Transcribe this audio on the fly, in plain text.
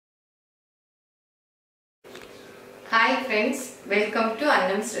Hi friends, welcome to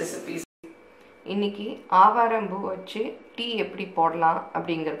Annam's Recipes. இன்னைக்கு ஆவாரம்பூ வச்சு tea எப்படி போடலாம்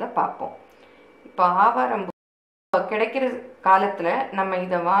அப்படிங்கறத பாப்போம். இப்போ ஆவாரம்பூ கிடைக்கிற காலத்துல நம்ம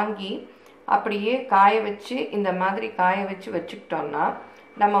இத வாங்கி அப்படியே காய வச்சு இந்த மாதிரி காய வச்சு வச்சுக்கிட்டோம்னா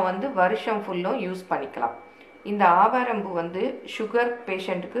நம்ம வருஷம் ஃபுல்லும் யூஸ் பண்ணிக்கலாம். இந்த ஆவாரம்பூ சுகர்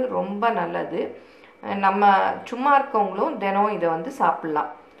பேஷண்ட்டுக்கு ரொம்ப நல்லது. நம்ம சும்மா இருக்கவங்களும் தினம் இத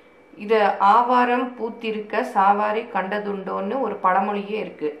சாப்பிடலாம். இது ஆவாரம் பூத்திருக்க சாவாரி கண்டதுண்டோன்னு ஒரு பழமொழியே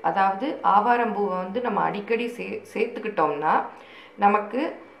இருக்கு. அதாவது ஆவாரம்பூவை நம்ம அடிக்கடி சேர்த்துக்கிட்டோம்னா நமக்கு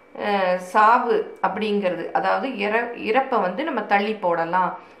சாவு அப்படிங்கிறது, அதாவது இறப்பை நம்ம தள்ளி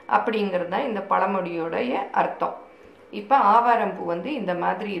போடலாம் அப்படிங்கிறது தான் இந்த பழமொழியோடைய அர்த்தம். இப்போ ஆவாரம்பூ இந்த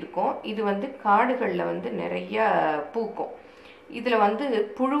மாதிரி இருக்கும். இது காடுகளில் நிறைய பூக்கும்.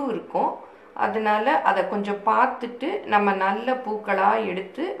 இதில் புழு இருக்கும். அதனால அதை கொஞ்சம் பார்த்துட்டு நம்ம நல்ல பூக்களாக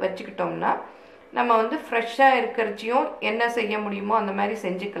எடுத்து வச்சுக்கிட்டோம்னா நம்ம ஃப்ரெஷ்ஷாக இருக்கிறச்சியும் என்ன செய்ய முடியுமோ அந்த மாதிரி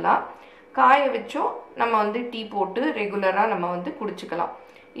செஞ்சுக்கலாம். காய வச்சோம் நம்ம டீ போட்டு ரெகுலராக நம்ம குடிச்சுக்கலாம்.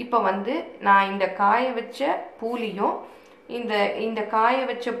 இப்போ நான் இந்த காய வச்ச பூலையும் இந்த காய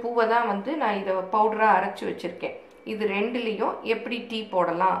வச்ச பூவை தான் நான் இதை பவுடராக அரைச்சி வச்சுருக்கேன். இது ரெண்டுலேயும் எப்படி டீ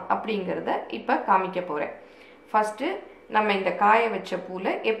போடலாம் அப்படிங்கிறத இப்போ காமிக்க போகிறேன். ஃபஸ்ட்டு நம்ம இந்த காய வச்ச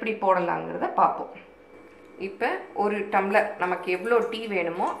பூவில் எப்படி போடலாங்கிறத பார்ப்போம். இப்போ ஒரு டம்ளர் நமக்கு எவ்வளோ டீ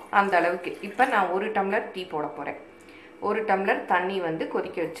வேணுமோ அந்த அளவுக்கு இப்போ நான் ஒரு டம்ளர் டீ போட போகிறேன். ஒரு டம்ளர் தண்ணி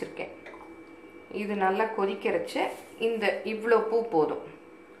கொதிக்க வச்சுருக்கேன். இது நல்லா கொதிக்கிறச்ச இவ்வளோ பூ போதும்,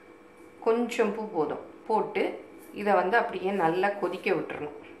 கொஞ்சம் பூ போதும் போட்டு இதை அப்படியே நல்லா கொதிக்க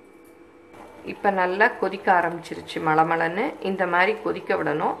விட்டுறணும். இப்போ நல்லா கொதிக்க ஆரம்பிச்சிருச்சு. மளமளன்னு இந்த மாதிரி கொதிக்க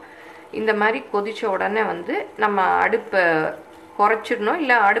விடணும். இந்த மாதிரி கொதித்த உடனே நம்ம அடுப்பை குறைச்சிடணும்,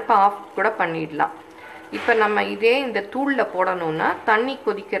 இல்லை அடுப்பை ஆஃப் கூட பண்ணிடலாம். இப்போ நம்ம இதே இந்த தூளில் போடணுன்னா தண்ணி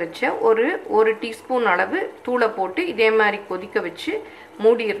கொதிக்கிறச்ச ஒரு டீஸ்பூன் அளவு தூளை போட்டு இதே மாதிரி கொதிக்க வச்சு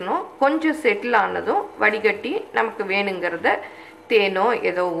மூடிடணும். கொஞ்சம் செட்டில் ஆனதும் வடிகட்டி நமக்கு வேணுங்கிறத தேனோ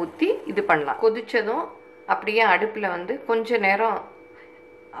ஏதோ ஊற்றி இது பண்ணலாம். கொதித்ததும் அப்படியே அடுப்பில் கொஞ்ச நேரம்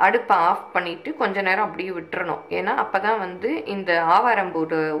அடுப்பை ஆஃப் பண்ணிவிட்டு கொஞ்ச நேரம் அப்படியே விட்டுறணும். ஏன்னா அப்போ தான் இந்த ஆவாரம்பூ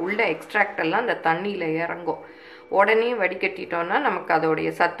உள்ள எக்ஸ்ட்ராக்ட் எல்லாம் இந்த தண்ணியில் இறங்கும். உடனே வடிகட்டிட்டோன்னா நமக்கு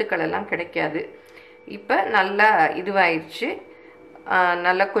அதோடைய சத்துக்கள் எல்லாம் கிடைக்காது. இப்போ நல்லா இதுவாயிடுச்சு.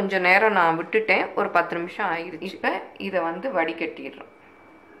 நல்லா கொஞ்சம் நேரம் நான் விட்டுட்டேன், ஒரு 10 நிமிஷம் ஆயிடுச்சு. இப்போ இதை வடிகட்டிடுறோம்.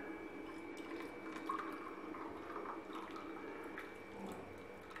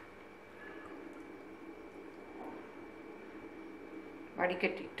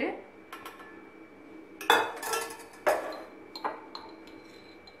 வடிகட்டிட்டு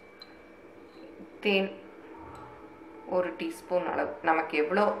தேன் ஒரு டீஸ்பூன் அளவு நமக்கு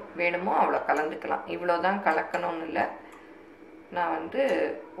எவ்வளோ வேணுமோ அவ்வளோ கலந்துக்கலாம். இவ்வளோ தான் கலக்கணும்னு இல்லை, நான்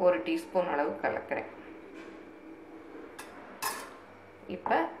ஒரு டீஸ்பூன் அளவு கலக்கிறேன்.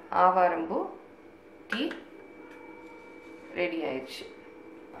 இப்போ ஆவாரம்பூ டீ ரெடி ஆயிடுச்சு.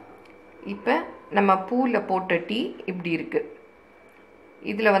 இப்போ நம்ம பூவில் போட்ட டீ இப்படி இருக்குது.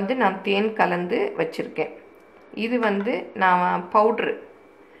 இதில் நான் தேன் கலந்து வச்சுருக்கேன். இது நான் பவுட்ரு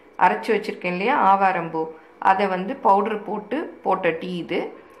அரைச்சி வச்சுருக்கேன் இல்லையா ஆவாரம்பூ, அதை பவுட்ரு போட்ட டீ இது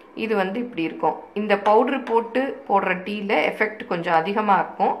இப்படி இருக்கும். இந்த பவுட்ரு போடுற டீயில் எஃபெக்ட் கொஞ்சம் அதிகமாக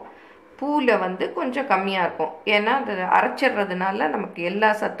இருக்கும். பூவில் கொஞ்சம் கம்மியாக இருக்கும். ஏன்னா அதை அரைச்சிட்றதுனால நமக்கு எல்லா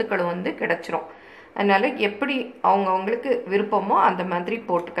சத்துக்களும் கிடச்சிரும். அதனால் எப்படி அவங்கவுங்களுக்கு விருப்பமோ அந்த மாதிரி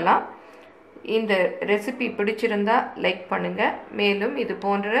போட்டுக்கலாம். இந்த ரெசிபி பிடிச்சிருந்தா லைக் பண்ணுங்கள். மேலும் இது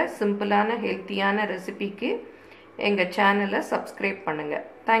போன்ற சிம்பிளான ஹெல்த்தியான ரெசிபிக்கு எங்கள் சேனலை சப்ஸ்கிரைப் பண்ணுங்கள்.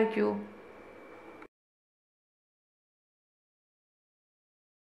 தேங்க்யூ.